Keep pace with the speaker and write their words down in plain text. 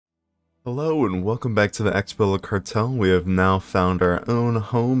Hello and welcome back to the Expella Cartel. We have now found our own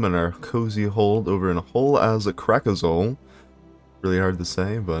home and our cozy hold over in Hul-az-Krakazol. Really hard to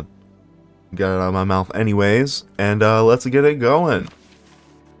say, but got it out of my mouth anyways. And let's get it going.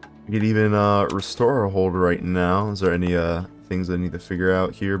 We could even restore our hold right now. Is there any things I need to figure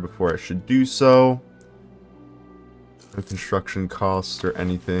out here before I should do so? No construction costs or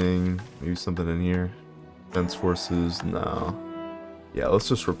anything. Maybe something in here. Defense forces, no. Yeah, let's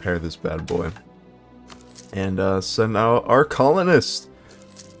just repair this bad boy. And send out our colonists.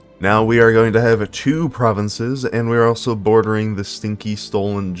 Now we are going to have 2 provinces, and we're also bordering the stinky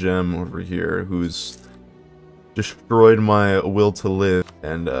stolen gem over here, who's destroyed my will to live.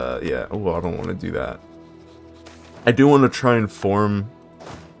 And yeah, well, I don't want to do that. I do want to try and form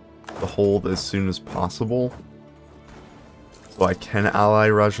the hold as soon as possible, so I can ally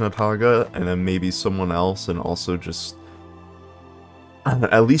Rajnataga, and then maybe someone else, and also just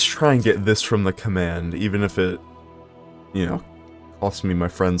at least try and get this from the command, even if it, you know, costs me my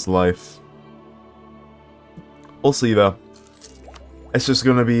friend's life. We'll see, though. It's just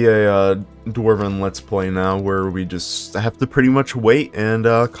gonna be a Dwarven Let's Play now, where we just have to pretty much wait and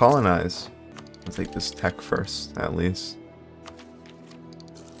colonize. I'll take this tech first, at least.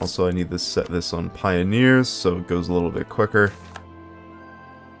 Also, I need to set this on Pioneers, so it goes a little bit quicker.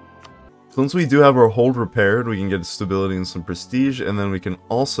 Once we do have our hold repaired, we can get stability and some prestige, and then we can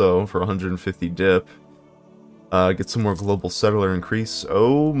also, for 150 dip, get some more global settler increase.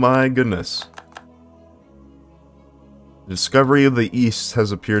 Oh my goodness. The discovery of the East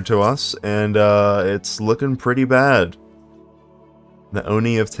has appeared to us, and it's looking pretty bad. The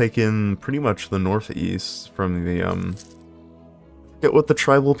Oni have taken pretty much the northeast from the, forget what the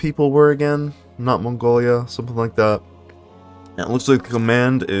tribal people were again? Not Mongolia, something like that. And it looks like the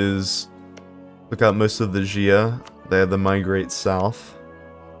command is took out most of the Jia. They had to migrate south.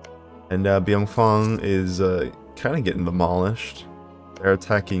 And Byongfang is kind of getting demolished. They're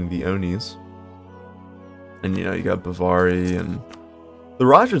attacking the Onis. And you know, you got Bavari, and the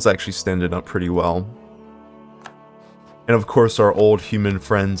Rajah's actually standing up pretty well. And of course our old human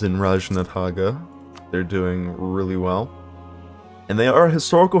friends in Rajnataga. They're doing really well. And they are a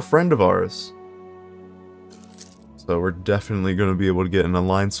historical friend of ours. So we're definitely going to be able to get an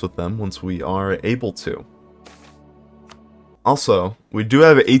alliance with them once we are able to. Also, we do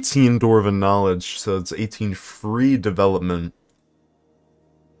have 18 Dwarven knowledge, so it's 18 free development.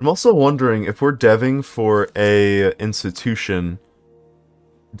 I'm also wondering, if we're deving for a institution,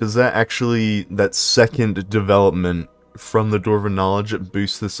 does that actually, that second development from the Dwarven knowledge,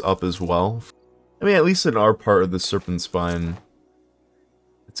 boost this up as well? I mean, at least in our part of the Serpent Spine,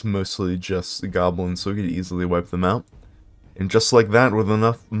 it's mostly just the goblins, so we could easily wipe them out. And just like that, with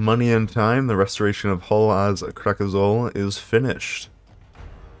enough money and time, the restoration of Hul-az-Krakazol is finished.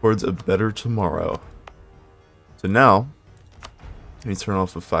 Towards a better tomorrow. So now, let me turn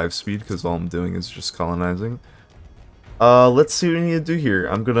off the 5-speed, because all I'm doing is just colonizing. Let's see what we need to do here.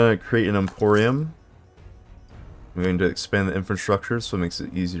 I'm gonna create an emporium. I'm going to expand the infrastructure so it makes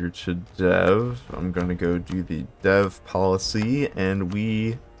it easier to dev. I'm going to go do the dev policy, and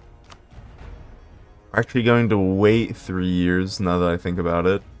we are actually going to wait 3 years now that I think about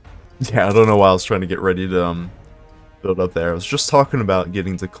it. Yeah, I don't know why I was trying to get ready to build up there. I was just talking about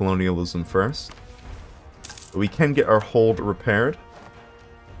getting to colonialism first. But we can get our hold repaired.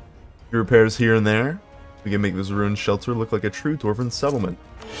 Repairs here and there. We can make this ruined shelter look like a true Dwarven settlement.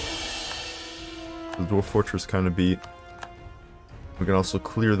 The Dwarf Fortress kind of beat. We can also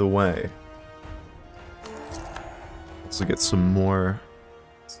clear the way. Also get some more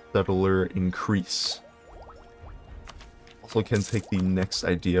settler increase. Also can take the next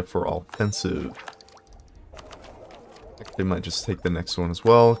idea for offensive. Actually might just take the next one as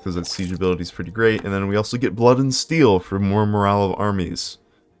well, because its siege ability is pretty great. And then we also get Blood and Steel for more morale of armies.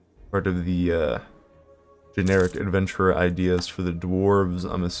 Part of the generic adventurer ideas for the dwarves,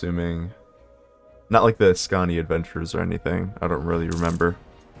 I'm assuming. Not like the Scani adventures or anything. I don't really remember.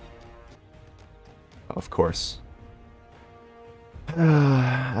 Of course.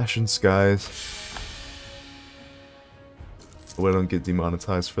 Ashen Skies. Oh, I don't get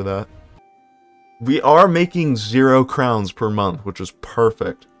demonetized for that. We are making 0 crowns per month, which is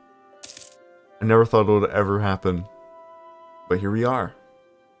perfect. I never thought it would ever happen. But here we are.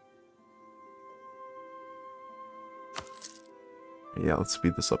 Yeah, let's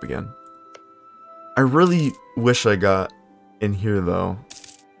speed this up again. I really wish I got in here, though.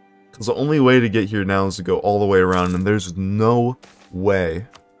 Because the only way to get here now is to go all the way around, and there's no way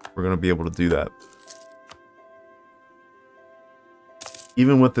we're going to be able to do that.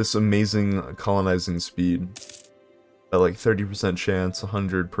 Even with this amazing colonizing speed. At like 30% chance,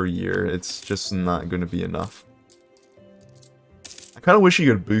 100 per year. It's just not going to be enough. I kind of wish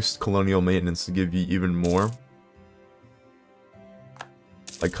you could boost colonial maintenance to give you even more.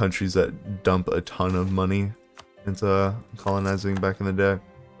 Like countries that dump a ton of money into colonizing back in the day.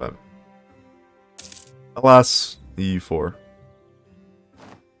 But alas, EU4.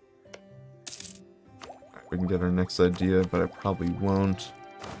 We can get our next idea, but I probably won't.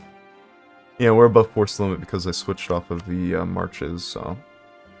 Yeah, we're above force limit because I switched off of the marches, so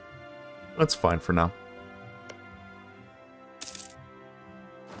that's fine for now.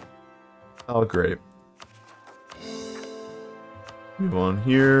 Oh, great. Move on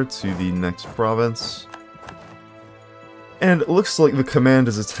here to the next province. And it looks like the command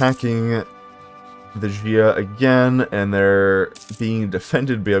is attacking the Jia again, and they're being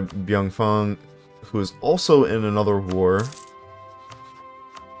defended by Byungfang, who is also in another war.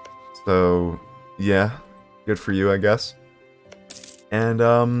 So, yeah, good for you, I guess. And,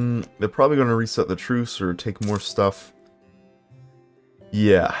 they're probably going to reset the truce or take more stuff.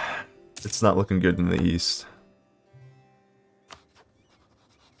 Yeah, it's not looking good in the east.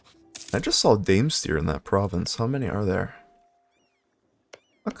 I just saw Damesteer in that province. How many are there?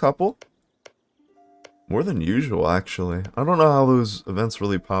 A couple. More than usual, actually. I don't know how those events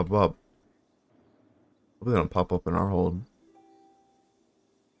really pop up. They don't pop up in our hold.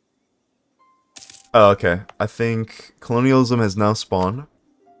 Oh, okay. I think colonialism has now spawned.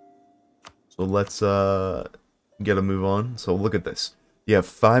 So let's get a move on. So look at this. You have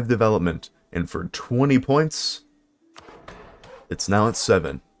 5 development, and for 20 points, it's now at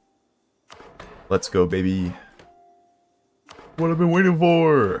 7. Let's go, baby. What I've been waiting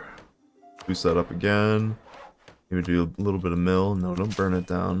for. Boost that up again. Maybe do a little bit of mill. No, don't burn it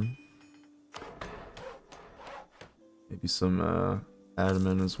down. Maybe some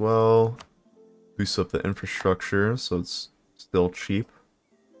admin as well. Boost up the infrastructure so it's still cheap.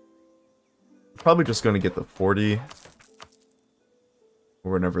 Probably just going to get the 40.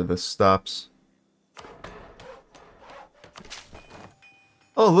 Or whenever this stops.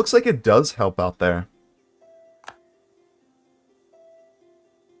 Oh, it looks like it does help out there.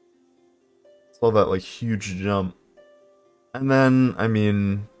 Saw that like huge jump. And then, I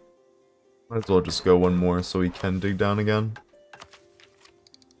mean, might as well just go one more so we can dig down again.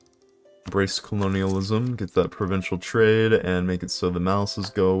 Embrace colonialism, get that provincial trade, and make it so the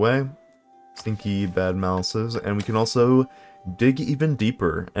malices go away. Stinky, bad malices. And we can also dig even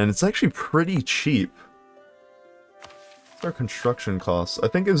deeper. And it's actually pretty cheap. What's our construction costs? I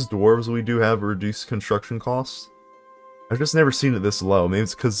think as dwarves we do have reduced construction costs. I've just never seen it this low. Maybe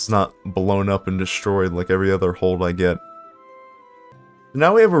it's because it's not blown up and destroyed like every other hold I get.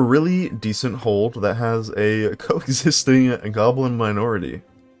 Now we have a really decent hold that has a coexisting goblin minority.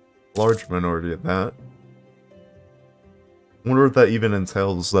 Large minority at that. I wonder what that even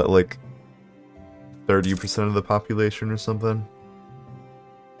entails. Is that like 30% of the population or something?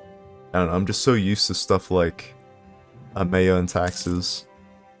 I don't know, I'm just so used to stuff like mayo and taxes.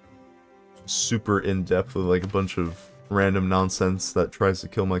 Super in-depth with like a bunch of random nonsense that tries to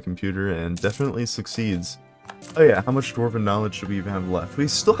kill my computer and definitely succeeds. Oh yeah, how much Dwarven knowledge should we even have left? We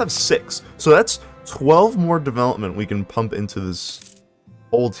still have 6. So that's 12 more development we can pump into this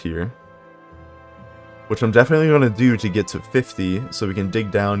hold here. Which I'm definitely going to do to get to 50 so we can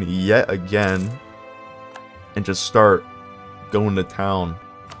dig down yet again. And just start going to town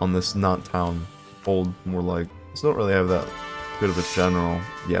on this not town hold, more like. So don't really have that good of a general.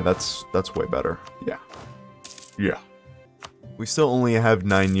 Yeah, that's way better. Yeah. Yeah. We still only have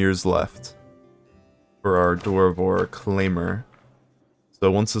 9 years left for our Dwarvor claimer. So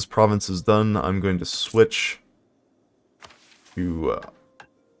once this province is done, I'm going to switch to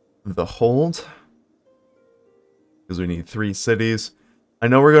the hold. Because we need 3 cities. I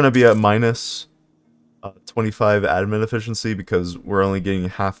know we're going to be at minus 25 admin efficiency because we're only getting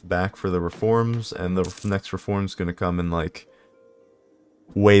half back for the reforms, and the next reform is going to come in like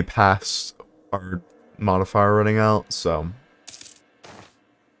way past our modifier running out, so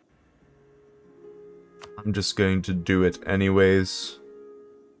I'm just going to do it anyways.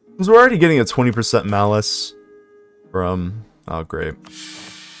 Because we're already getting a 20% malice from... oh, great.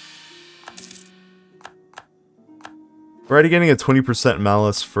 We're already getting a 20%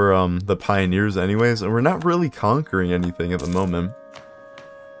 malice for the pioneers anyways, and we're not really conquering anything at the moment.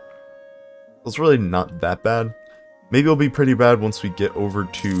 It's really not that bad. Maybe it'll be pretty bad once we get over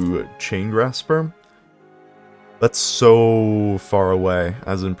to Chain Grasper. That's so far away,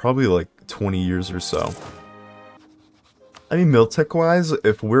 as in probably like 20 years or so. I mean, Miltech-wise,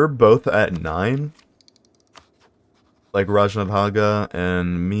 if we're both at 9, like Rajnabhaga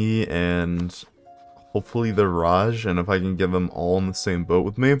and me and hopefully the Raj, and if I can get them all in the same boat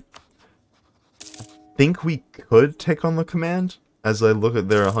with me, think we could take on the command, as I look at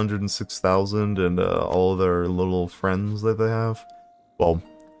their 106,000 and all their little friends that they have. Well,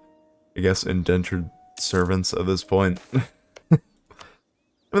 I guess indentured servants at this point. I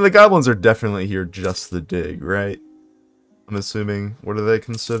mean, the goblins are definitely here just to dig, right? I'm assuming. What are they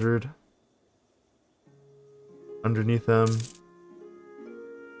considered? Underneath them?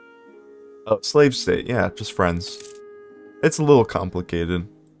 Oh, slave state. Yeah, just friends. It's a little complicated.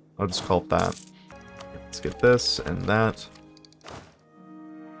 I'll just call it that. Let's get this and that.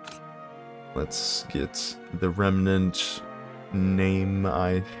 Let's get the remnant name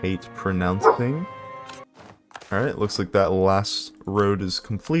I hate pronouncing. Alright, looks like that last road is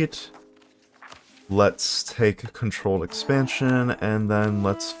complete. Let's take controlled expansion, and then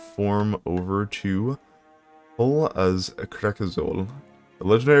let's form over to Hul-az-Krakazol, the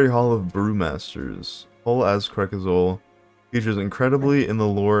legendary Hall of Brewmasters. Hul-az-Krakazol features incredibly in the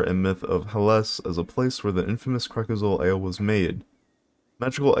lore and myth of Hellas as a place where the infamous Krakazol ale was made.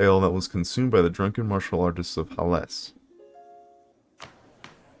 Magical ale that was consumed by the drunken martial artists of Hellas.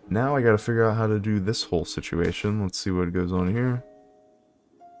 Now I gotta figure out how to do this whole situation. Let's see what goes on here.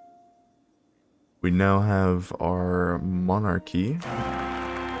 We now have our monarchy.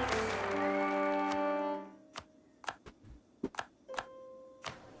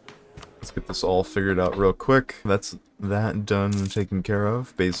 Let's get this all figured out real quick. That's that done and taken care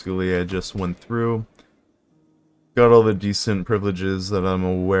of. Basically, I just went through, got all the decent privileges that I'm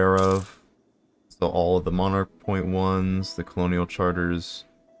aware of. So all of the monarch point ones, the colonial charters.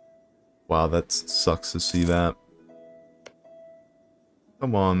 Wow, that sucks to see that.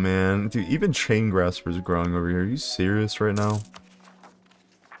 Come on, man. Dude, even chain graspers are growing over here. Are you serious right now?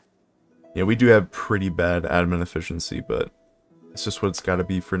 Yeah, we do have pretty bad admin efficiency, but it's just what it's gotta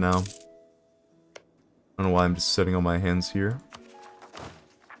be for now. I don't know why I'm just sitting on my hands here.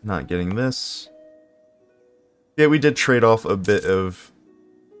 Not getting this. Yeah, we did trade off a bit of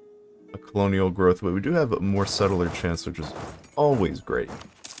a colonial growth, but we do have a more settler chance, which is always great.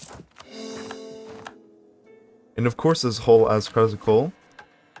 And of course, as Hul-az-Krakazol,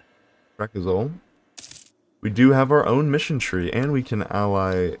 we do have our own mission tree, and we can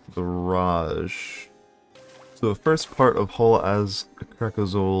ally the Raj. So the first part of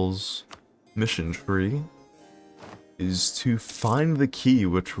Hul-az-Krakazol's mission tree is to find the key,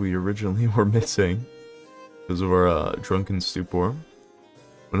 which we originally were missing because of our drunken stupor.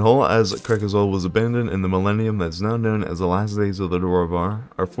 When Hul-az-Krakazol was abandoned in the millennium that is now known as the last days of the Dwarven,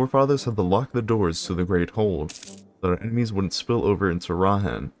 our forefathers had to lock the doors to the Great Hold, so that our enemies wouldn't spill over into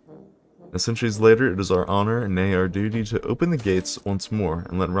Rahan. And centuries later, it is our honor, and nay our duty, to open the gates once more,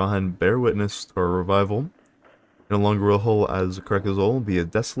 and let Rahan bear witness to our revival. No longer will Hul-az-Krakazol be a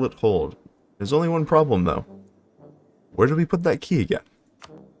desolate hold. There's only one problem, though. Where do we put that key again?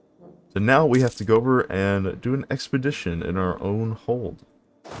 So now we have to go over and do an expedition in our own hold.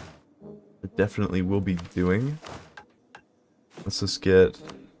 It definitely will be doing. Let's just get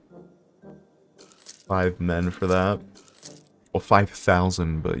 5 men for that. Well,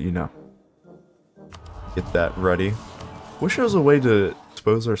 5,000, but you know. Get that ready. Wish there was a way to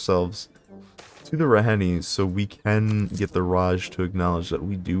expose ourselves to the Rahanis so we can get the Raj to acknowledge that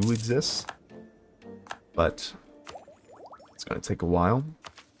we do exist. But it's gonna take a while.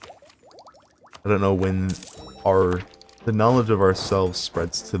 I don't know when the knowledge of ourselves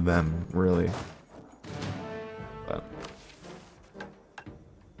spreads to them, really. But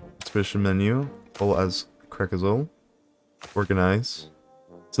expedition menu, Hul-az-Krakazol, organize.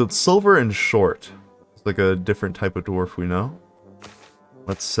 So it's silver and short. It's like a different type of dwarf we know.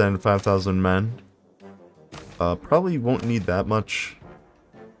 Let's send 5,000 men. Probably won't need that much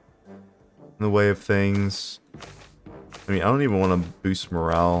in the way of things. I mean, I don't even want to boost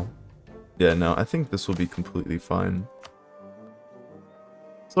morale. Yeah, no, I think this will be completely fine.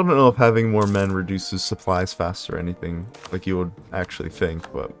 So I don't know if having more men reduces supplies faster or anything, like you would actually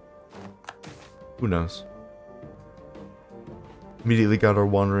think, but who knows. Immediately got our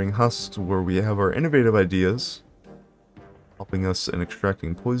wandering husks, where we have our innovative ideas, helping us in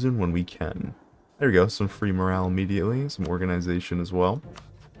extracting poison when we can. There we go, some free morale immediately, some organization as well.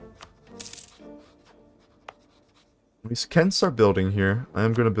 We can start building here. I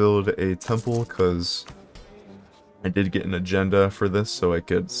am going to build a temple because I did get an agenda for this so I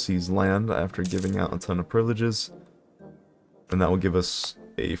could seize land after giving out a ton of privileges. And that will give us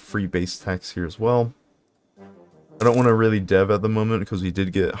a free base tax here as well. I don't want to really dev at the moment because we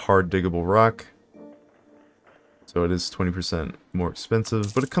did get hard diggable rock. So it is 20% more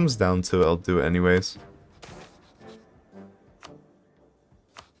expensive, but it comes down to it, I'll do it anyways.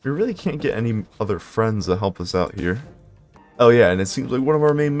 We really can't get any other friends to help us out here. Oh yeah, and it seems like one of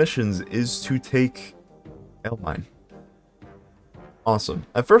our main missions is to take Elmine. Awesome.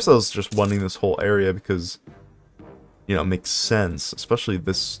 At first I was just wanting this whole area because, you know, it makes sense. Especially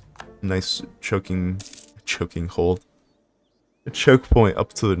this nice choking hole. A choke point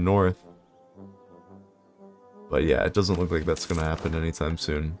up to the north. But yeah, it doesn't look like that's gonna happen anytime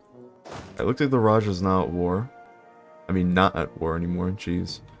soon. It looks like the Raj is now at war. I mean, not at war anymore,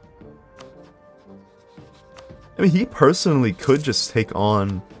 jeez. I mean, he personally could just take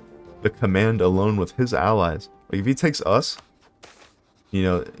on the command alone with his allies. Like, if he takes us, you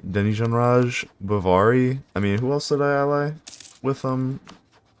know, Denijan Raj, Bavari, I mean, who else did I ally with, them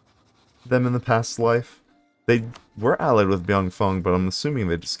in the past life? They were allied with Byung-Feng, but I'm assuming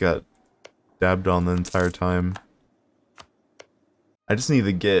they just got dabbed on the entire time. I just need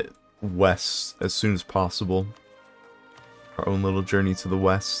to get west as soon as possible. Our own little journey to the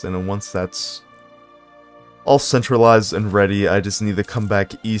west, and then once that's all centralized and ready, I just need to come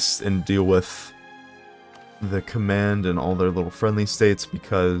back east and deal with the command and all their little friendly states,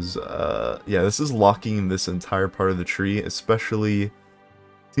 because yeah, this is locking this entire part of the tree, especially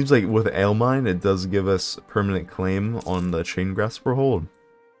seems like with Ailmine it does give us permanent claim on the Chain Grasper hold.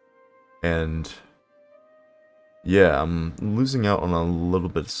 And yeah, I'm losing out on a little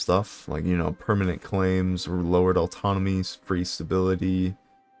bit of stuff, like, you know, permanent claims, lowered autonomies, free stability,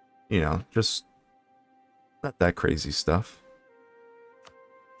 you know, just not that crazy stuff.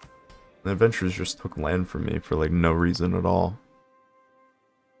 The adventurers just took land from me for, like, no reason at all.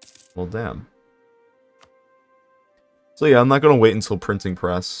 Well, damn. So yeah, I'm not gonna wait until printing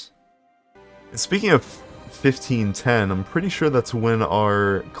press. And speaking of 1510, I'm pretty sure that's when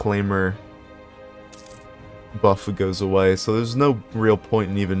our claimer buff goes away, so there's no real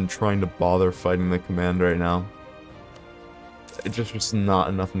point in even trying to bother fighting the command right now. It's just not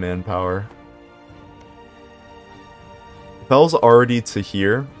enough manpower. If I was already to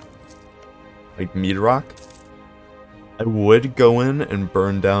here, like Meadrock, I would go in and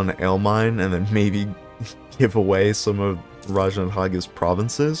burn down Ailmine and then maybe give away some of Rajan Haga's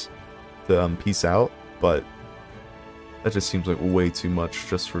provinces to peace out, but that just seems like way too much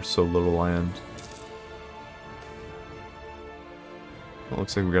just for so little land. It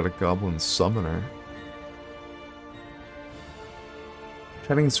looks like we got a goblin summoner.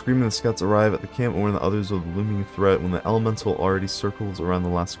 Shouting and screaming, the scouts arrive at the camp and warn the others of the looming threat when the elemental already circles around the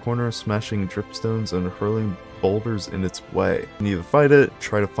last corner, smashing dripstones and hurling boulders in its way. You can either fight it,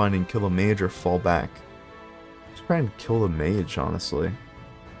 try to find and kill a mage, or fall back. Just try and kill the mage, honestly.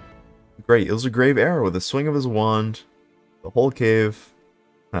 Great, it was a grave arrow with a swing of his wand. The whole cave.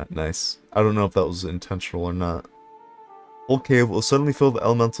 Ah, nice. I don't know if that was intentional or not. The whole cave will suddenly fill with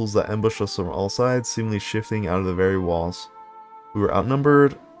elementals that ambush us from all sides, seemingly shifting out of the very walls. We were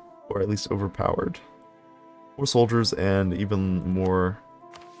outnumbered, or at least overpowered. More soldiers and even more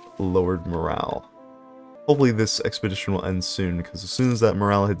lowered morale. Hopefully this expedition will end soon, because as soon as that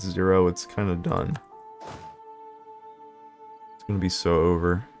morale hits 0, it's kind of done. It's going to be so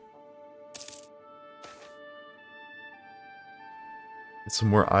over. Get some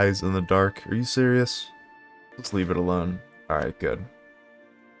more eyes in the dark. Are you serious? Let's leave it alone. Alright, good.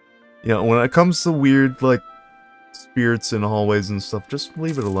 You know, when it comes to weird, like, spirits in hallways and stuff, just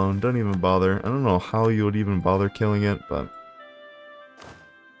leave it alone. Don't even bother. I don't know how you would even bother killing it, but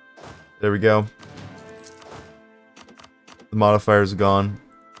there we go. The modifier's gone.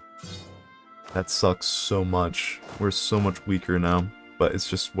 That sucks so much. We're so much weaker now, but it's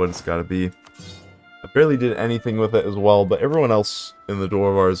just what it's gotta be. I barely did anything with it as well, but everyone else in the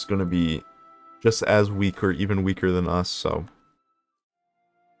Dwarvar is gonna be just as weak or even weaker than us, so.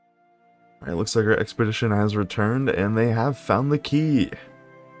 Alright, looks like our expedition has returned, and they have found the key.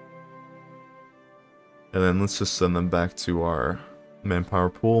 And then let's just send them back to our manpower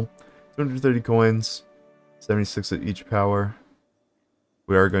pool. 230 coins, 76 at each power.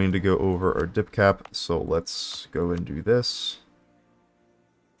 We are going to go over our dip cap, so let's go and do this.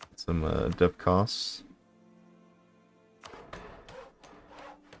 Some dip costs.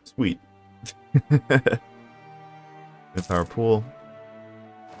 Sweet. Manpower pool.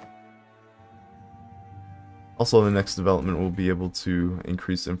 Also, in the next development, we'll be able to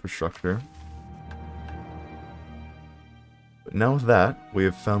increase infrastructure. But now with that, we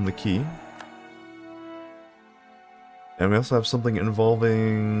have found the key. And we also have something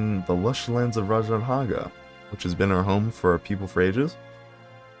involving the lush lands of Rajan Haga, which has been our home for our people for ages.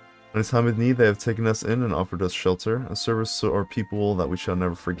 In a time of need, they have taken us in and offered us shelter, a service to our people that we shall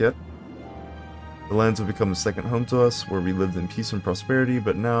never forget. The lands have become a second home to us, where we lived in peace and prosperity,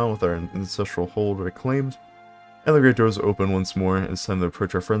 but now, with our ancestral hold reclaimed, And the great doors open once more. It's time to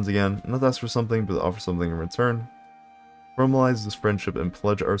approach our friends again, not to ask for something, but to offer something in return. Formalize this friendship and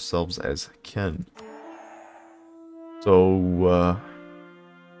pledge ourselves as kin. So,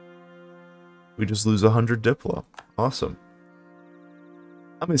 we just lose 100 Diplo. Awesome.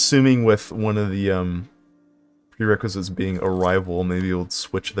 I'm assuming with one of the prerequisites being a rival, maybe it would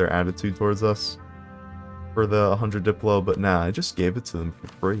switch their attitude towards us for the 100 Diplo, but nah, I just gave it to them for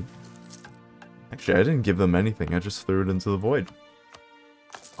free. Actually, I didn't give them anything, I just threw it into the void.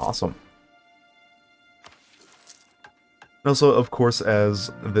 Awesome. And also, of course,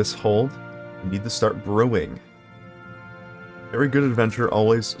 as this hold, we need to start brewing. Every good adventure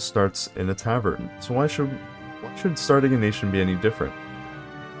always starts in a tavern, so why should starting a nation be any different?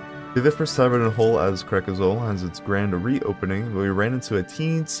 The first tavern in Hul-az-Krakazol has its grand reopening, but we ran into a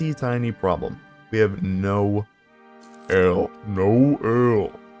teensy tiny problem. We have no ale. No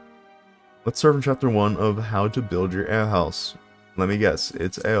ale. Let's start from chapter 1 of how to build your ale house. Let me guess,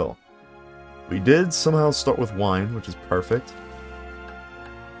 it's ale. We did somehow start with wine, which is perfect.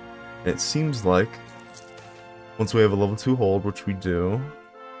 It seems like once we have a level 2 hold, which we do...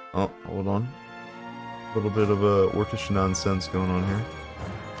 Oh, hold on. A little bit of a orcish nonsense going on here.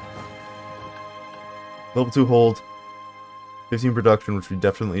 Level 2 hold, 15 production, which we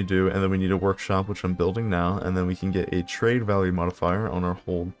definitely do, and then we need a workshop, which I'm building now, and then we can get a trade value modifier on our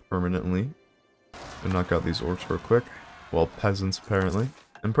hold permanently. And knock out these orcs real quick. Well, peasants apparently.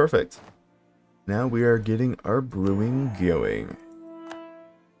 And perfect. Now we are getting our brewing going.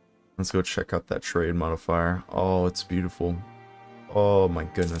 Let's go check out that trade modifier. Oh, it's beautiful. Oh my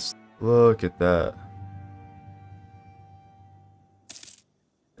goodness. Look at that.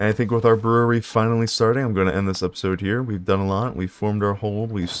 And I think with our brewery finally starting, I'm going to end this episode here. We've done a lot. We've formed our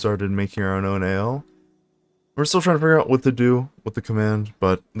hold. We've started making our own ale. We're still trying to figure out what to do with the command,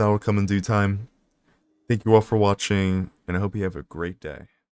 but that will come in due time. Thank you all for watching, and I hope you have a great day.